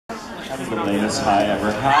That was the latest high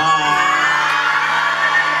ever. Hi!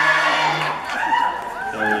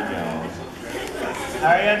 There we go.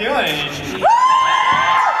 How are you doing?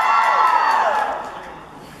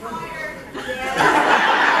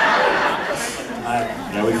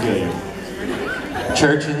 Yeah, we feel you.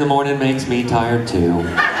 Church in the morning makes me tired too.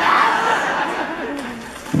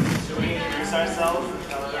 Should we introduce ourselves and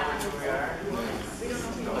tell everyone who we are?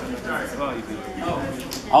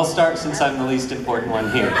 I'll start since I'm the least important one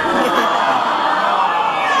here. In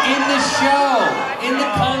the show, in the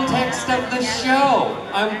context of the show,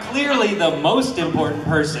 I'm clearly the most important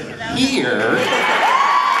person here.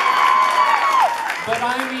 But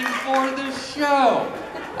I mean for the show.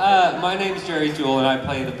 My name's Jerry Jewell and I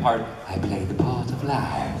play the part of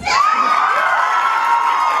Loud.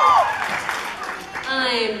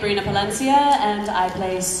 I'm Brina Palencia and I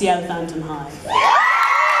play Ciel Phantom High.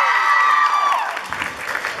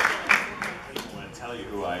 I don't want to tell you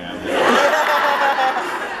who I am.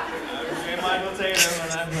 I'm Tatum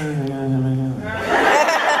and I'm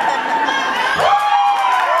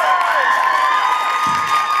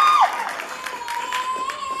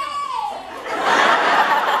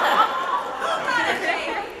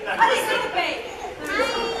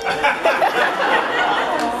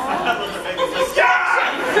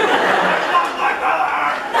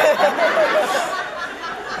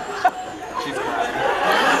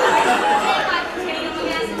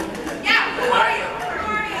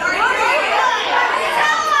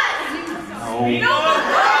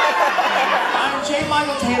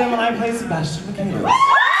Tatum and I play Sebastian.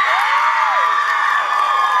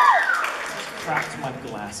 Cracked my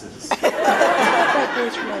glasses. That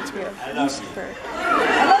voice reminds me of I love Lucifer. you.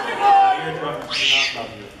 Your drummer do not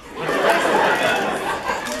love you.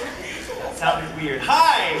 That sounded weird.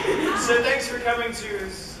 Hi! So thanks for coming to,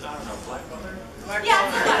 I don't know, Black Butler? Black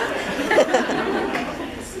Butler.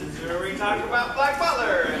 This is where we talk about Black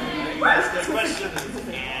Butler. And you ask us questions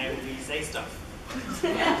and we say stuff.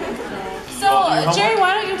 So, Jerry,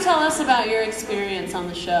 why don't you tell us about your experience on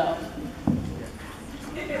the show?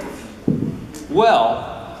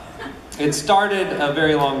 Well, it started a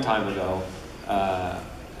very long time ago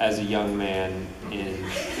as a young man in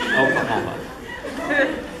Oklahoma.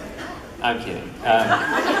 I'm kidding.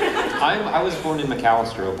 I was born in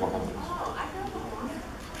McAlester, Oklahoma.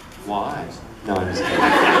 Why? No, I'm just kidding.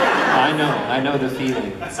 I know the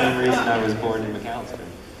feeling. Same reason I was born in McAlester.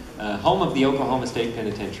 Home of the Oklahoma State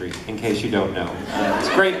Penitentiary, in case you don't know. It's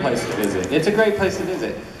a great place to visit. It's a great place to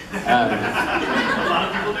visit. A lot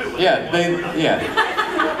of people do. Yeah.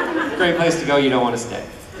 Great place to go, you don't want to stay.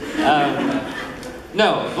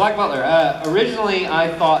 No, Black Butler. Originally, I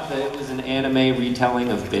thought that it was an anime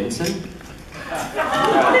retelling of Benson.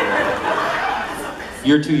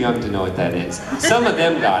 You're too young to know what that is. Some of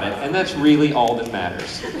them got it, and that's really all that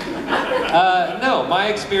matters. No, my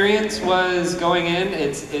experience was going in,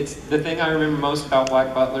 it's the thing I remember most about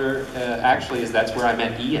Black Butler, actually, is that's where I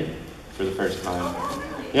met Ian for the first time.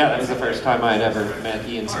 Yeah, that was the first time I had ever met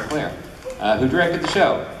Ian Sinclair, who directed the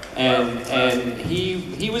show. And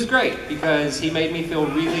he was great because he made me feel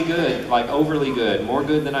really good, like overly good, more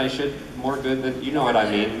good than I should, more good than, you know what I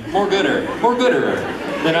mean, more gooder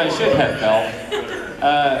than I should have felt.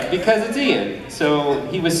 Because it's Ian, so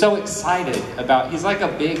he was so excited about, he's like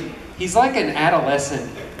an adolescent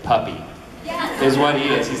puppy, is what he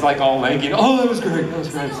is. He's like all lanky, oh that was great, that was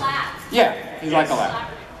great. Yeah, he's like a lap.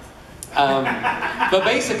 But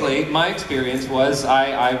basically, my experience was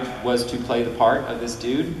I was to play the part of this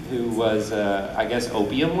dude who was, I guess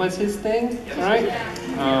opium was his thing, right?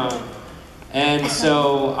 And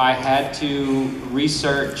so I had to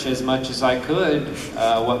research as much as I could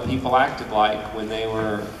what people acted like when they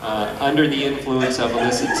were under the influence of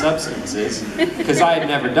illicit substances, because I had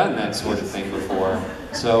never done that sort of thing before.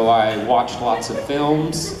 So I watched lots of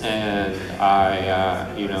films and I,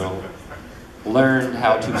 learned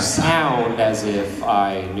how to sound as if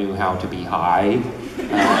I knew how to be high.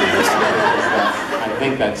 I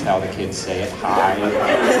think that's how the kids say it, high.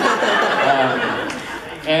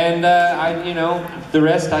 The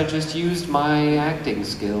rest I just used my acting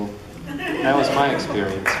skill. That was my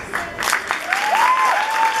experience.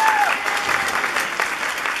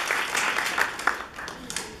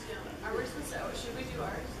 Should we do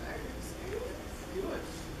ours?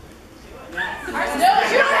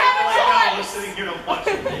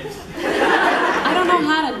 I don't know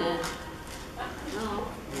how to knit. No.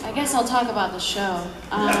 I guess I'll talk about the show.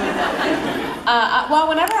 Well,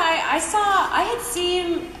 whenever I had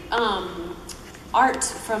seen art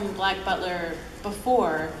from Black Butler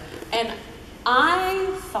before, and I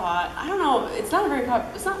thought, I don't know, it's not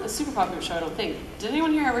a super popular show, I don't think. Did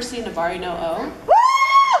anyone here ever see Nabari no O?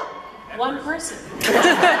 One person.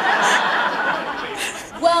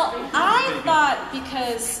 Well, I thought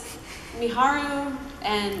because Miharu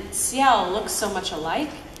and Ciel look so much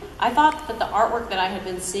alike, I thought that the artwork that I had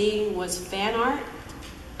been seeing was fan art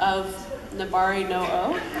of Nabari no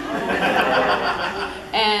O.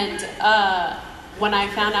 And when I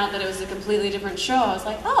found out that it was a completely different show, I was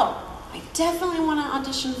like, oh, I definitely want to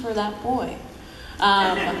audition for that boy.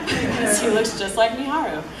 Because he looks just like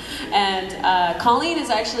Miharu. And Colleen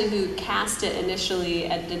is actually who cast it initially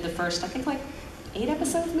and did the first, I think, like 8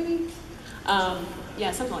 episodes maybe?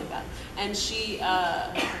 Yeah, something like that. And she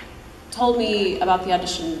told me about the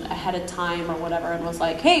audition ahead of time or whatever and was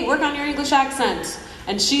like, hey, work on your English accent.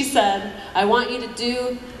 And she said, I want you to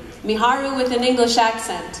do Miharu with an English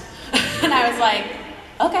accent. And I was like,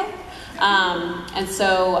 okay. And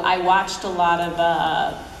so I watched a lot of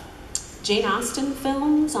Jane Austen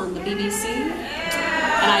films on the BBC,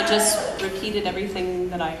 and I just repeated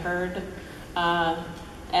everything that I heard,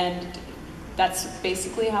 and that's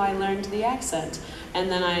basically how I learned the accent.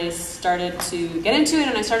 And then I started to get into it,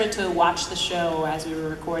 and I started to watch the show as we were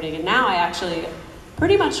recording, and now I actually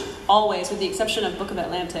pretty much always, with the exception of Book of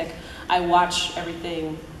Atlantic, I watch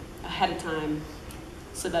everything ahead of time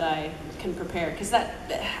so that I can prepare, because that,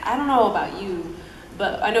 I don't know about you,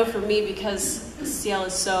 but I know for me, because Ciel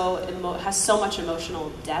is has so much emotional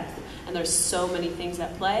depth and there's so many things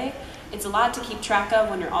at play, it's a lot to keep track of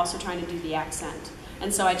when you're also trying to do the accent.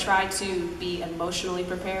 And so I try to be emotionally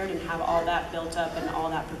prepared and have all that built up and all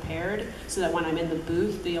that prepared so that when I'm in the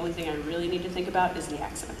booth, the only thing I really need to think about is the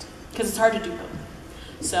accent. Because it's hard to do both.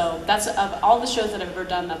 So that's, of all the shows that I've ever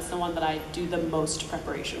done, that's the one that I do the most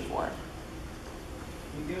preparation for.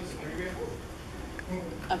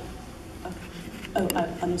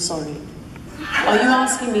 I'm sorry. Are you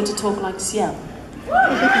asking me to talk like Ciel?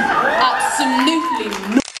 Absolutely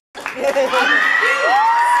not.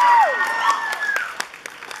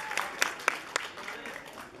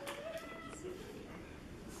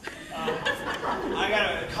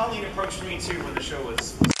 Colleen approached me too when the show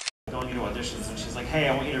was going into auditions, and she's like, hey,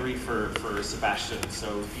 I want you to read for Sebastian,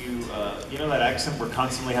 so you know that accent we're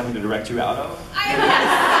constantly having to direct you out of?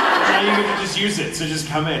 Now you can just use it, so just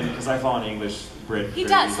come in, because I fall in English Brit. He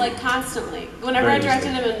does, like constantly. Whenever I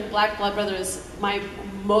directed him in Black Blood Brothers, my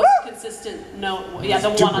most consistent note, yeah, the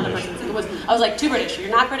one other person, I was like, too British. You're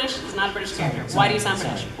not British, it's not a British character. Why do you sound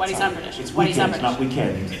British? Why do you sound British? It's Why do you sound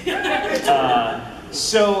weekend, British? not weekend.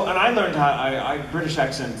 So, and I learned how, British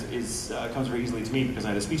accent comes very easily to me because I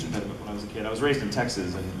had a speech impediment when I was a kid. I was raised in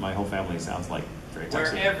Texas, and my whole family sounds like very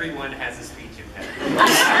Texan. Where everyone has a speech impediment.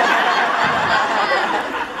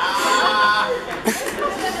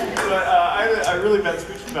 But I really bad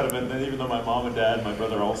speech impediment, and even though my mom and dad and my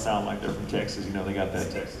brother all sound like they're from Texas, you know, they got that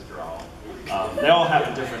Texas drawl. They all have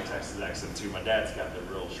a different Texas accent too. My dad's got the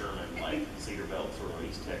real Sherman, like Cedar Belt sort of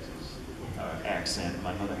East Texas accent.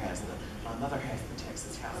 My mother has the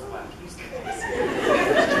Texas House of Wild Houston accent.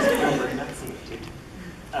 Just over enunciated.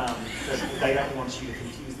 But they don't want you to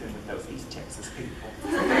confuse them with those East Texas people.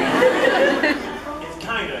 It's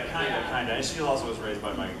kinda. And she also was raised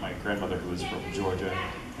by my grandmother, who was from Georgia.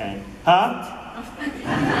 And,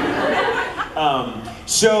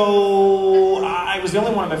 so I was the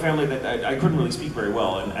only one in my family that I couldn't really speak very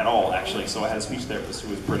well, and at all, actually. So I had a speech therapist who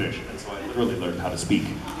was British, and so I literally learned how to speak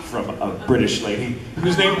from a British lady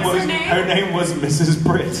whose name was, her name was Mrs.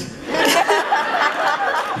 Britt.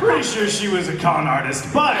 Pretty sure she was a con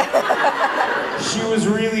artist, but she was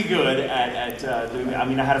really good at doing it. I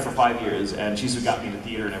mean, I had her for 5 years, and she's who got me into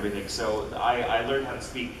theater and everything. So I learned how to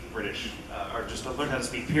speak British, or just learned how to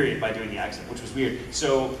speak, period, by doing the accent, which was weird.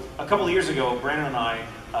 So a couple of years ago, Brina and I,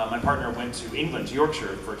 my partner, went to England, to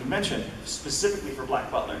Yorkshire, for a convention, specifically for Black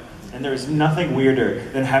Butler. And there is nothing weirder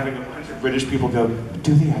than having a bunch of British people go,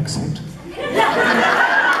 do the accent.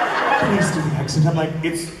 Please do the accent. I'm like,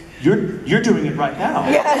 you're doing it right now.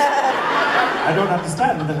 I don't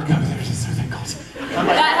understand. And then I go, there it is, there they called.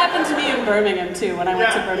 That happened to me in Birmingham too, when I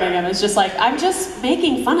went to Birmingham. It's just like, I'm just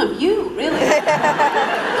making fun of you, really.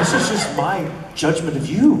 This is just my judgment of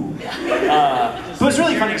you. But it's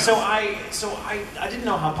really funny. So I didn't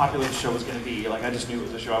know how popular the show was going to be. Like, I just knew it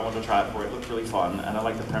was a show I wanted to try out for. It looked really fun, and I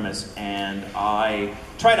liked the premise. And I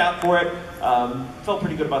tried out for it. Felt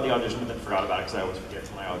pretty good about the audition, but then forgot about it because I always forget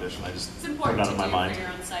when I audition. I just put it out of my mind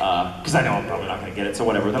because I know I'm probably not going to get it. So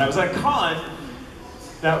whatever. Then I was at a con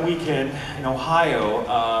that weekend in Ohio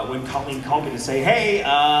when Colleen called me to say, hey,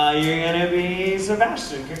 you're going to be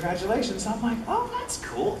Sebastian. Congratulations. I'm like, oh, that's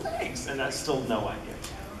cool. Thanks. And I still no idea.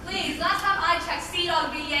 Please, last time I checked,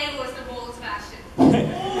 C-Dog BA was the role of Sebastian.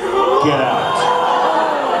 Get out.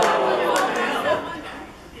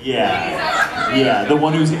 Yeah. Yeah, the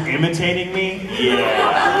one who's imitating me?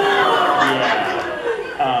 Yeah.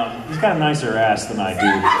 He's got a nicer ass than I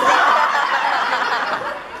do.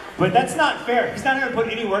 But that's not fair. He's not gonna put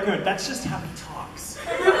any work in it. That's just how he talks.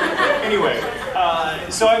 Anyway,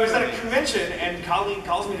 so I was at a convention and Colleen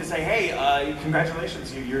calls me to say, hey,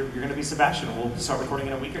 congratulations, you're gonna be Sebastian. We'll start recording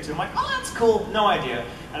in a week or two. I'm like, oh, that's cool. No idea.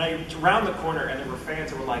 And I round the corner and there were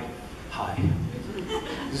fans that were like, hi.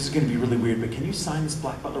 This is going to be really weird, but can you sign this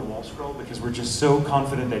Black Butler wall scroll? Because we're just so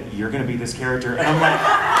confident that you're going to be this character. And I'm like,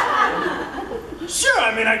 sure,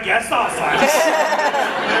 I mean, I guess I'll sign it.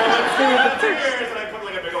 And I put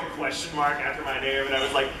like a big old question mark after my name, and I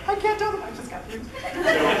was like, I can't tell them, I just got things.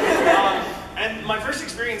 And my first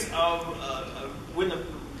experience of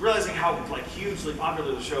realizing how like hugely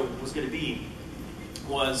popular the show was going to be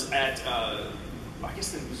was at, I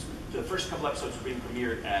guess it was the first couple episodes were being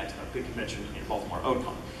premiered at a big convention in Baltimore,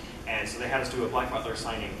 OCON. And so they had us do a Black Butler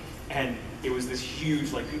signing, and it was this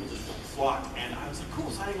huge, like, people just flocked, and I was like, cool,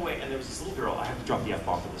 signing away. And there was this little girl, I have to drop the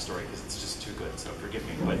F-bomb for the story because it's just too good, so forgive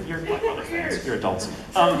me, but you're Black Butler fans, you're adults.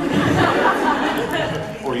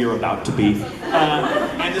 Or you're about to be.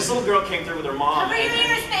 And this little girl came through with her mom. Cover your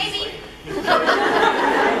ears, baby!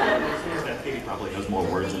 That baby probably knows more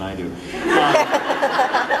words than I do.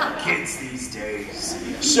 Kids these days.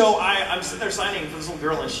 So I'm sitting there signing for this little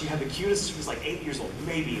girl, and she had the cutest, she was like 8 years old,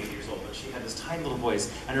 maybe 8 years old, and she had this tiny little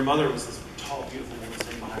voice, and her mother was this tall, beautiful woman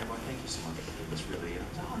sitting behind her going, thank you so much for doing this, really. And I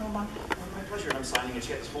was like, oh, no, my pleasure. And I'm signing, and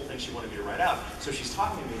she had this whole thing she wanted me to write out. So she's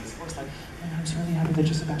talking to me in this voice like, oh, I'm just really happy that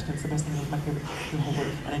you're Sebastian. It's the best thing. It was my favorite in the whole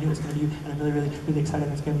world. And I knew it was going to be you. And I'm really, really, really excited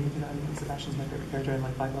that it's going to be you. Because Sebastian's my favorite character. And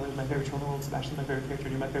like Black Butler is my favorite show in the world. Sebastian's my favorite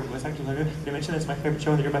character. And you're my favorite voice actor. Did I mention that it's my favorite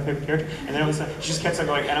show and that you're my favorite character? And then it was she just kept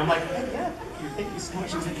on going. And I'm like, hey, yeah, thank you so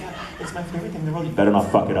much. She was like, yeah, it's my favorite thing in the world. You better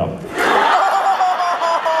not fuck it up.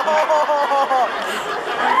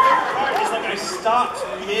 I stopped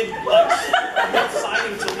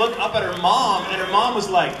mid-signing to look up at her mom, and her mom was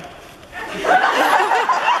like, I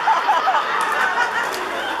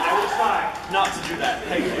will try not to do that.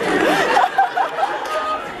 Thank you.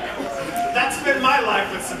 That's been my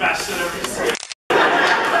life with Sebastian ever since.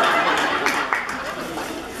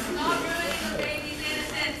 Not ruining the baby's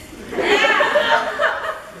innocence.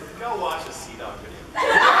 Go watch a Sea Dog video.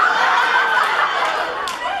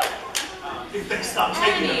 If they stop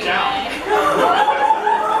taking them down.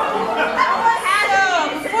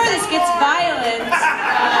 Before this gets violent,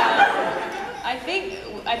 I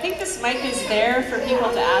think this mic is there for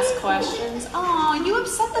people to ask questions. Oh, you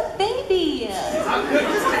upset the baby.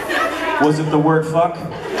 Was it the word fuck? Now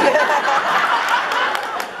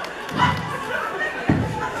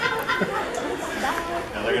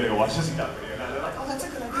they're gonna go watch this Sea Dog video. Now they're like, oh, that's a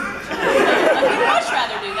good idea. I'd much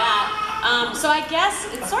rather do that. So I guess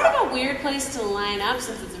it's sort of a weird place to line up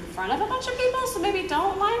since it's in front of a bunch of people, so maybe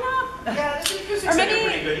don't line up. Yeah, or maybe,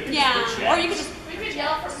 or you could just, We could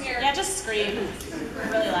yell from here. yeah, just scream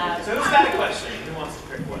really loud. So who's got a question? Who wants to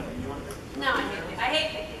pick one? You want to pick No, I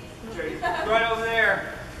hate picking. right over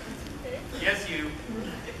there. Yes, you.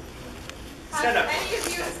 Stand up.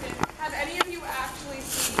 Have any of you actually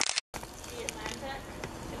seen The Atlantic?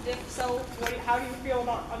 And if so, how do you feel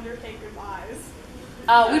about Undertaker's eyes?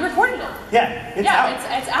 We recorded it. Yeah, it's out.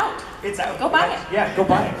 It's out. It's out. Go buy it. Yeah, go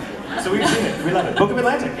buy it. So we've seen it. We love it. Book of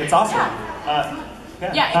Atlantic. It's awesome.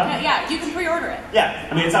 Yeah, you can pre-order it. Yeah,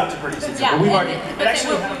 I mean, it's out to pretty soon. Yeah, But we've already, but it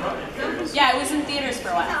actually haven't run it. Yeah, it was in theaters for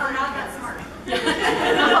a while. No, we're not that smart.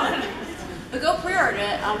 But go pre-order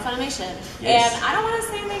it on Funimation. Yes. And I don't want to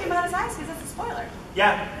say anything about his eyes because that's a spoiler.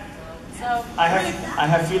 Yeah, So I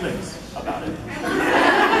have feelings about it.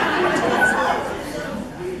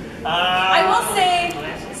 I will say,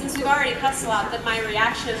 since we've already cussed a lot, that my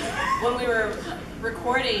reaction when we were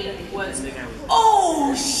recording was,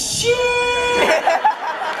 oh shit!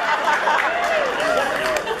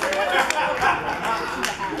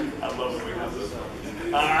 I love when we have this.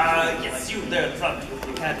 Yes, you there in front with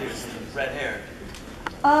the cat ears and red hair.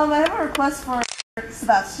 I have a request for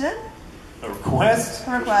Sebastian. A request?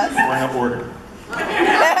 A request. Or an order?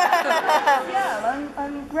 Yeah,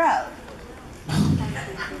 I'm Grell.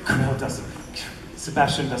 Grell doesn't.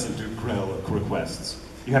 Sebastian doesn't do Grell requests.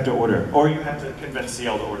 You have to order, or you have to convince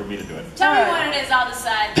Ciel to order me to do it. Tell me what it is, I'll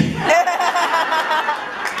decide.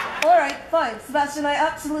 Alright, fine. Sebastian, I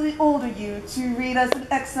absolutely order you to read us an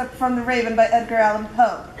excerpt from The Raven by Edgar Allan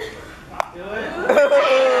Poe.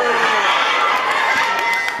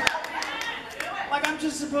 Like I'm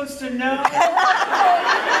just supposed to know?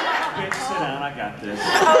 Bitch, sit down, I got this.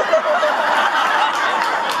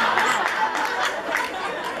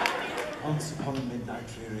 Once upon a midnight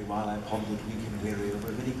dreary memory while I pondered weak and weary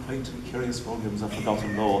over many quaint and curious volumes of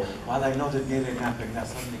forgotten lore, while I nodded nearly napping, there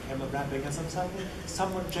suddenly came a rapping as of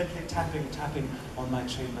someone gently tapping on my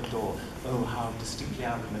chamber door. Oh, how distinctly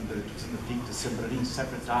I remember it was in the bleak December, and each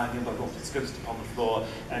separate dying ember wrought its ghost upon the floor,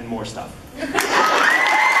 and more stuff.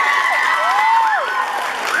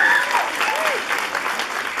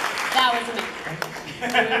 That was amazing.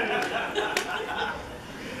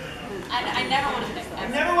 I never want to pick. I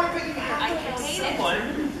never want to pick again. I hate someone.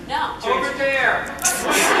 it. No. Over there.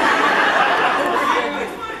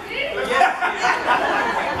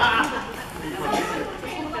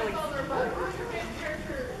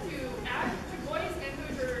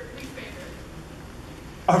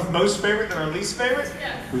 Our most favorite and our least favorite?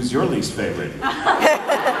 Yes. Who's your least favorite? Don't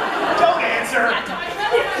answer.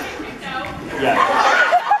 Yeah.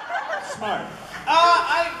 Smart.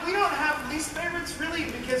 We don't have least favorites really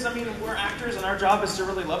because I mean we're actors and our job is to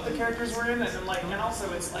really love the characters we're in and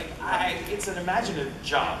also it's like it's an imaginative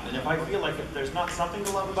job and if I feel like if there's not something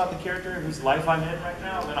to love about the character whose life I'm in right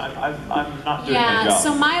now then I'm not doing my job. Yeah.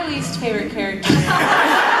 So my least favorite character.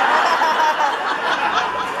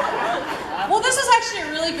 Well, this is actually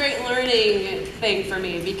a really great learning thing for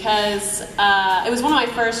me because it was one of my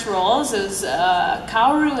first roles. It was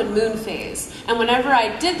Kaoru in Moonphase. And whenever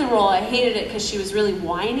I did the role, I hated it because she was really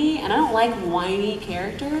whiny, and I don't like whiny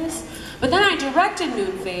characters. But then I directed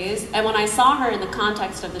Moonphase, and when I saw her in the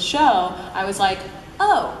context of the show, I was like,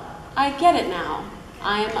 oh, I get it now.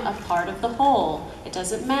 I'm a part of the whole. It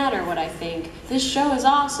doesn't matter what I think. This show is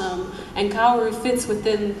awesome, and Kaoru fits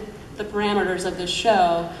within the parameters of this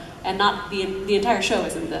show, and not the entire show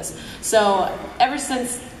isn't this. So ever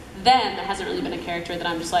since then, there hasn't really been a character that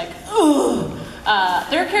I'm just like, ugh.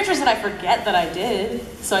 There are characters that I forget that I did,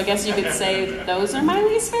 so I guess you could say those are my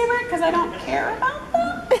least favorite because I don't care about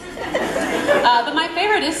them. But my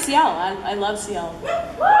favorite is Ciel. I love Ciel.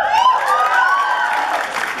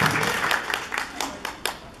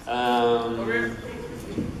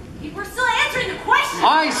 We're still answering the question.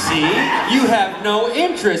 I see. You have no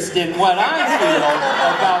interest in what I feel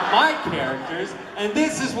about my characters, and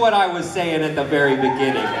this is what I was saying at the very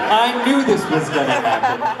beginning. I knew this was going to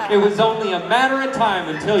happen. It was only a matter of time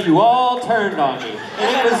until you all turned on me,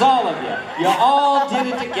 and it was all of you. You all did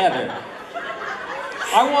it together.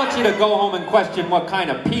 I want you to go home and question what kind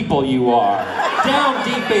of people you are, down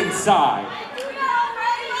deep inside.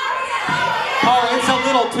 Oh, it's a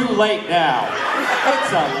little too late now.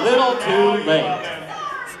 It's a little too late.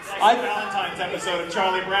 Like the Valentine's episode of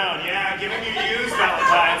Charlie Brown. Yeah, giving you used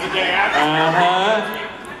Valentine's the day after.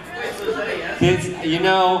 You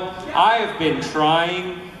know, I have been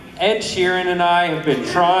trying, Ed Sheeran and I have been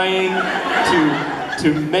trying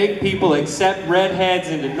to make people accept redheads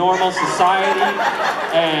into normal society,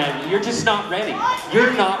 and you're just not ready.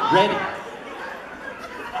 You're not ready.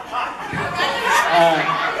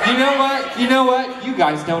 You know what? You know what? You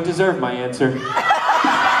guys don't deserve my answer. This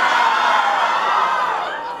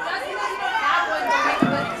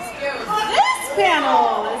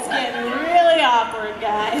panel is getting really awkward,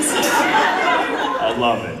 guys. I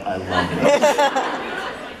love it. I love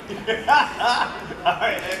it.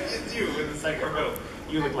 Alright, it's you in the second row.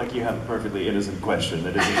 You look like you have a perfectly innocent question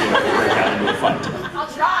that isn't going to break out into a fight. I'll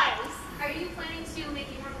try. Are you planning to make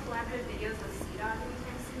any more collaborative videos with C-Dog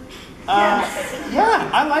anytime soon? Yeah,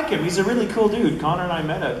 I like him. He's a really cool dude. Connor and I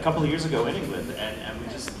met a couple of years ago in England, and we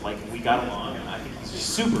just, we got along, and I think he's just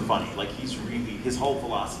super funny. He's really, his whole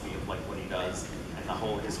philosophy of, what he does, and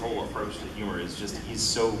his whole approach to humor is just, he's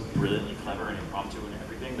so brilliantly clever and impromptu and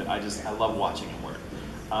everything that I love watching him work.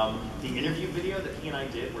 The interview video that he and I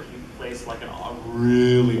did, where he plays, a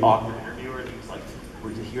really awkward interviewer, and he was like,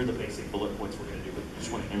 we're to hear the basic bullet points we're going to do, but we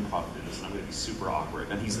just want to improv through this, and I'm going to be super awkward.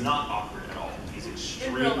 And he's not awkward at all. He's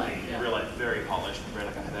extremely, in real life, very polished, and very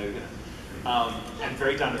and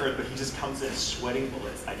very down to earth, but he just comes in sweating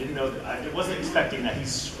bullets. I didn't know that, I wasn't expecting that.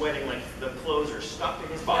 He's sweating, the clothes are stuck in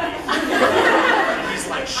his body. And he's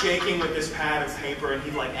shaking with this pad of paper, and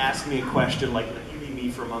he'd ask me a question, you be me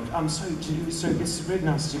for a month. So it's really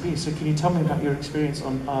nice to be. So can you tell me about your experience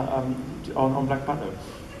on Black Butler?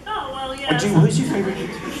 Oh, well, yeah. Who's your favorite? It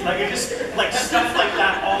just, stuff like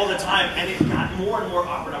that all the time, and it got more and more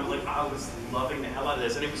awkward. I was loving the hell out of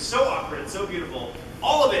this, and it was so awkward and so beautiful.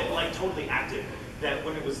 All of it, totally acted, that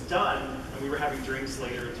when it was done, and we were having drinks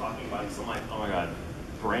later and talking about it, so I'm like, oh my god,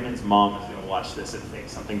 Brandon's mom is going to watch this and think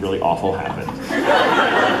something really awful happened.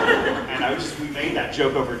 And we made that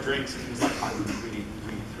joke over drinks, and he was like, I would be really,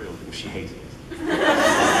 really thrilled if she hated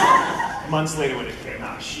it. Months later when it came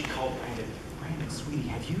out, she called Brandon, Brina, sweetie,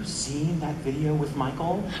 have you seen that video with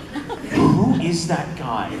Michael? Who is that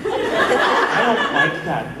guy? I don't like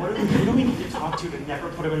that. Who do we need to talk to never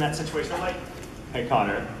put him in that situation? I'm like, hey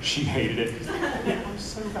Connor, she hated it. Yeah, I'm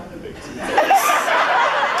so validated. You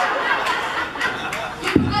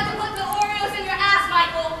had to put the Oreos in your ass,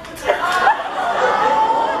 Michael.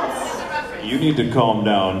 You need to calm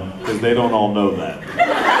down, because they don't all know that.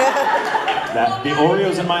 The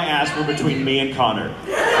Oreos in my ass were between me and Connor.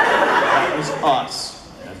 That was us.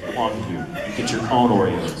 That belonged to you. You get your own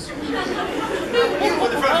Oreos. How do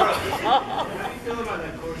you feel about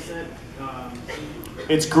that corset?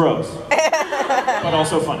 It's gross, but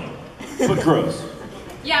also funny, but gross.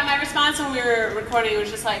 Yeah, my response when we were recording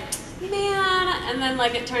was just like, man, and then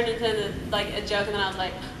like it turned into like a joke, and then I was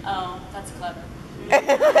like, oh, that's clever.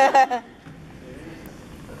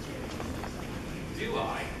 Do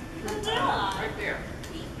I? Right there.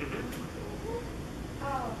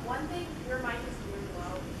 One thing, your mic is really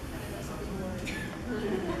low.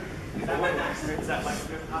 Is that my max? Is that my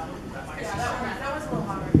good problem? That was a little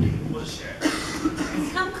harder. We'll just share.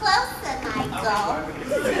 Come closer, Michael.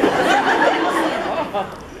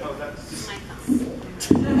 Oh, that's...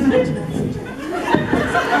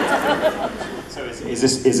 So is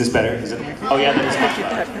this better? Is it? Oh yeah, that is much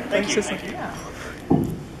better. Thank you. Thank you.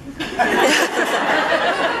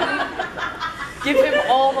 Give him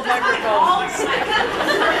all the microphones.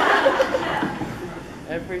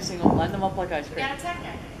 Every single, line them up like ice cream.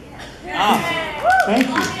 Thank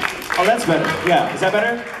you. Oh, that's better. Yeah, is that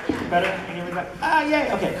better? Better? Can you hear me back?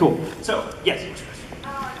 Yay. Okay, cool. So, yes.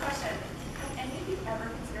 Question. Have any of you ever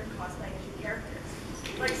considered cosplaying as your characters?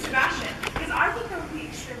 Like Sebastian? Because I think that would be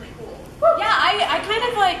extremely cool. Yeah, I kind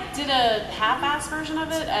of like did a half-ass version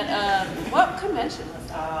of it at what convention was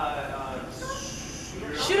that?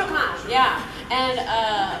 Shootokan, yeah. And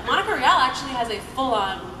Monica Real actually has a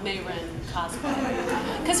full-on Mayrin cosplay.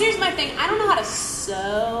 Because here's my thing, I don't know how to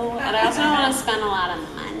sew, and I also don't want to spend a lot of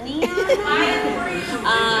money on it.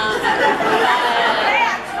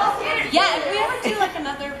 Yeah, if we ever do like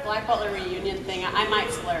another Black Butler reunion thing, I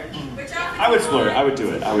might splurge. I would splurge. I would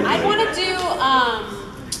do it. I'd want to do,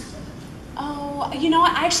 oh, you know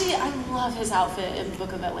what? I love his outfit in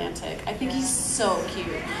Book of Atlantic. I think he's so cute.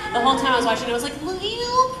 The whole time I was watching it, I was like, look at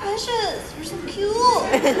you, precious. You're so cute.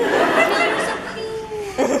 You're so cute.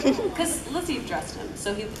 Because Lizzie dressed him,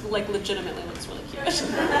 so he like legitimately looks really cute.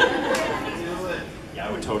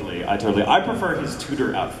 Yeah, I prefer his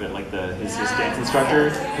tutor outfit, like his dance instructor,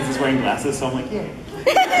 because he's wearing glasses, so I'm like, yay.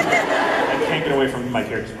 I can't get away from my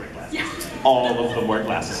characters wearing glasses. All of them wear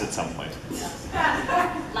glasses at some point.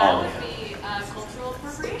 That would be cultural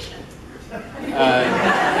appropriation.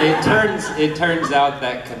 It turns out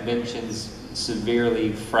that conventions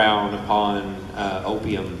severely frown upon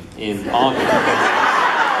opium on them.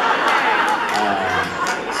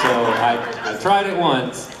 So I tried it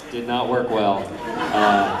once, did not work well.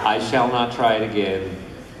 I shall not try it again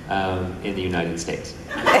in the United States.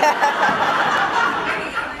 I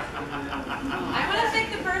want to take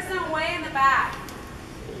the person way in the back.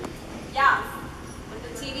 Yeah, with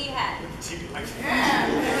the TV head.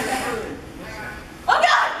 Oh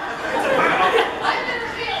God! I'm in the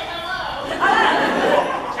field.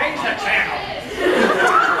 Hello. Change that channel.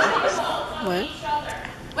 What?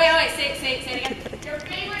 Wait, say it again. Your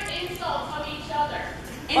favorite insults of each other.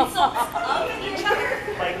 Insults of each other?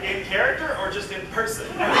 Like in character or just in person?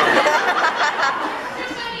 Too many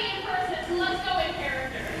in person, so let's go in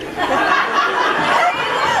character.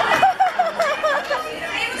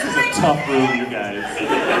 This is a tough room, you guys.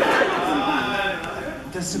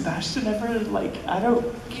 Does Sebastian ever, like, I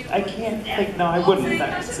wouldn't.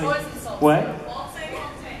 That's like, what?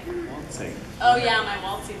 Waltzing. Oh yeah, my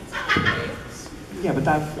waltzing. Yeah, but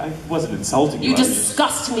I wasn't insulting you. You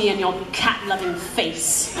disgust me in your cat-loving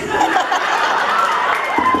face.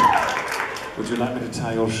 Would you like me to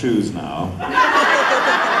tie your shoes now?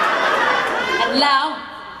 And now,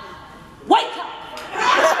 wake up!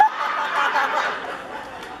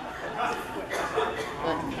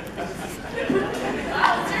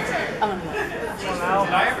 Did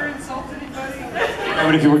I ever insult anybody? I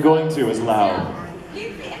mean, if you were going to, as loud.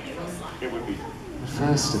 It would be.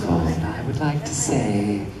 First of all, I would like to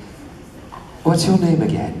say, what's your name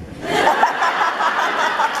again?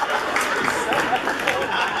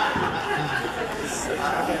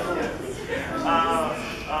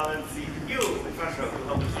 Let's see. You, front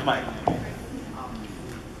row, Mike.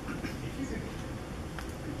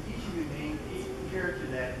 If you could name a character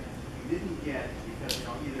that you didn't get because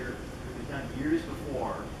either it was done years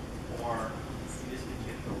before or you just didn't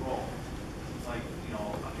get the role. Like, a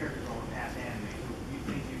character from a past anime, you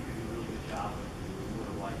think you could do a really good job of, you would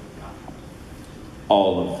have liked the job.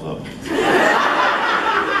 All of them.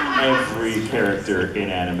 Every character in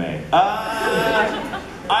anime.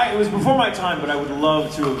 It was before my time, but I would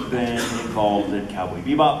love to have been involved in Cowboy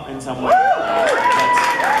Bebop in some way.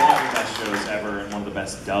 That's one of the best shows ever, and one of the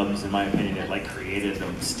best dubs, in my opinion. It like created the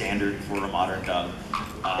standard for a modern dub.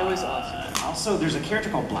 It was awesome. Also, there's a character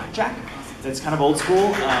called Blackjack that's kind of old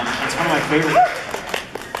school. It's one of my favorite.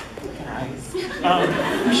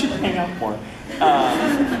 Guys, we should hang out more.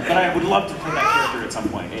 But I would love to play that character at some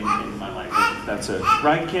point in my life. That's a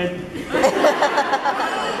right, kid.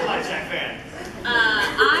 Blackjack fan.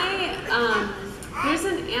 There's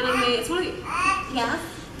an anime. It's one of the. Yeah.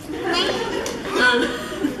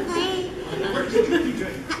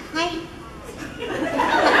 Hi.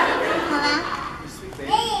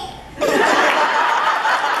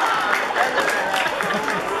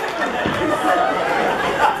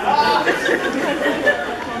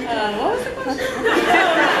 What was the question?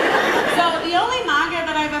 So the only manga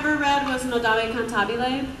that I've ever read was Nodame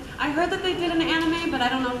Cantabile. I heard that they did an anime, but I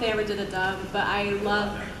don't know if they ever did a dub. But I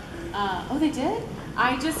love. Oh, they did?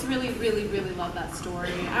 I just really love that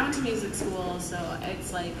story. I went to music school, so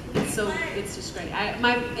it's like it's just great.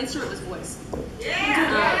 My instrument was voice.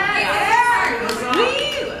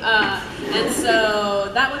 And so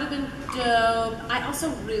that would have been dope. I also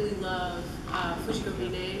really love Fujiko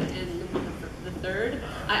Mine and the third.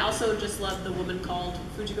 I also just love the woman called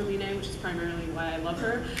Fujiko Mine, which is primarily why I love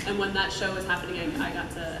her. And when that show was happening, I got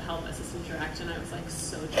to help assistant direction. I was like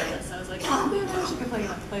so jealous. I was like, oh man, I wish I could play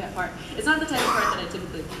that part. It's not the type of part that I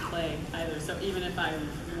typically play either. So even if I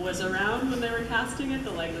was around when they were casting it,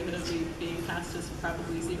 the likelihood of me being cast is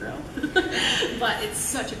probably 0. But it's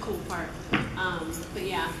such a cool part. But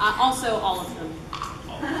yeah, also all of them.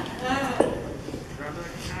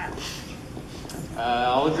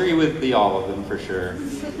 I'll agree with all of them for sure.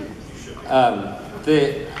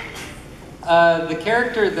 The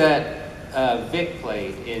character that Vic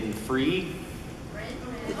played in Free,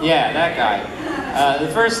 yeah, that guy.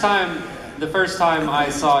 The first time I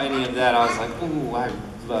saw any of that, I was like, ooh, I'd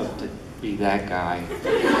love to be that guy.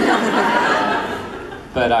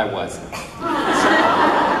 But I wasn't.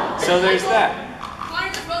 So there's that.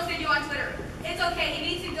 Connor just posted you on Twitter. It's okay. He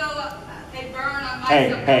needs to go and burn on my.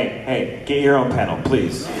 Hey! Get your own panel,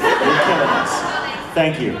 please. You're killing us.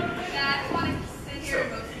 Thank you. I just want to sit here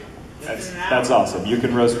and roast you. That's awesome. You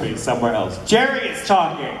can roast me somewhere else. Jerry is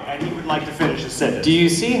talking, and he would like to finish his sentence. Do you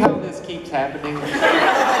see how this keeps happening? You guys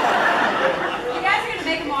are gonna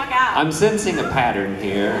make him walk out. I'm sensing a pattern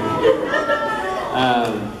here.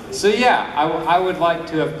 So yeah, I would like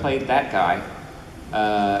to have played that guy,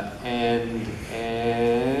 and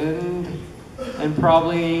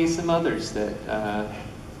probably some others that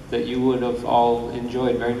you would have all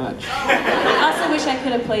enjoyed very much. I also wish I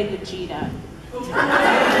could have played Vegeta.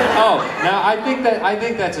 Oh, now I think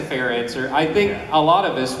that's a fair answer. I think a lot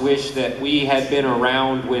of us wish that we had been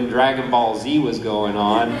around when Dragon Ball Z was going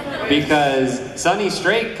on, because Sonny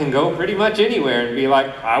Strait can go pretty much anywhere and be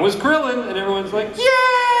like, I was Krillin, and everyone's like,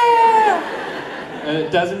 yeah!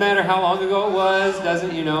 It doesn't matter how long ago it was, that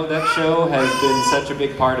show has been such a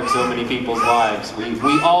big part of so many people's lives.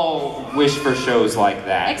 We all wish for shows like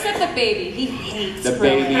that. Except the baby, he hates The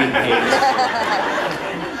Krillin. baby hates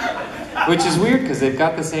Krillin. Which is weird because they've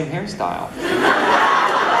got the same hairstyle.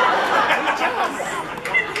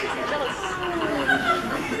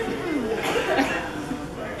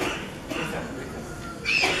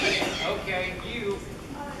 Okay, you.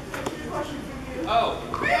 Oh.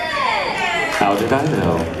 How did I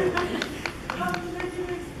know?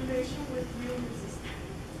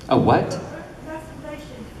 A what?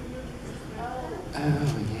 Oh,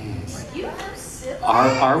 yes.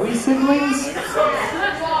 Are we siblings?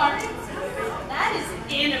 That is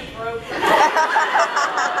inappropriate.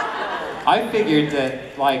 I figured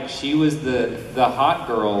that, like, she was the hot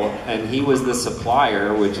girl and he was the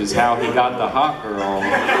supplier, which is how he got the hot girl.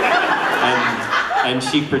 And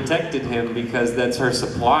she protected him because that's her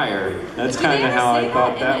supplier. That's kind of how I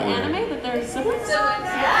thought that went. In the anime that they're siblings? How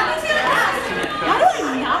do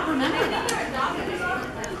I not remember that?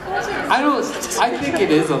 I think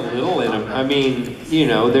it is a little I mean,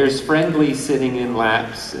 there's friendly sitting in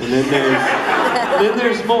laps, and then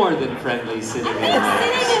there's more than friendly sitting in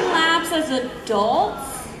laps. Sitting in laps as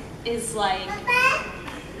adults is like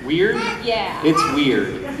weird? Yeah. It's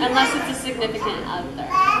weird. Unless it's a significant other.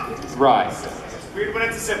 Right. Weird when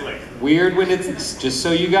it's a sibling. Weird when it's, just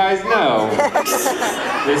so you guys know,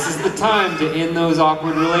 this is the time to end those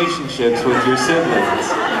awkward relationships with your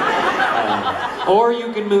siblings. Or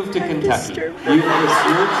you can move to Kentucky. It's your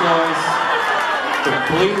choice.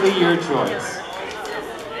 Completely your choice.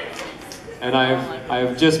 And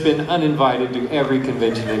I've just been uninvited to every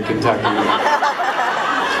convention in Kentucky.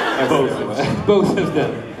 Both of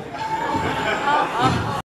them.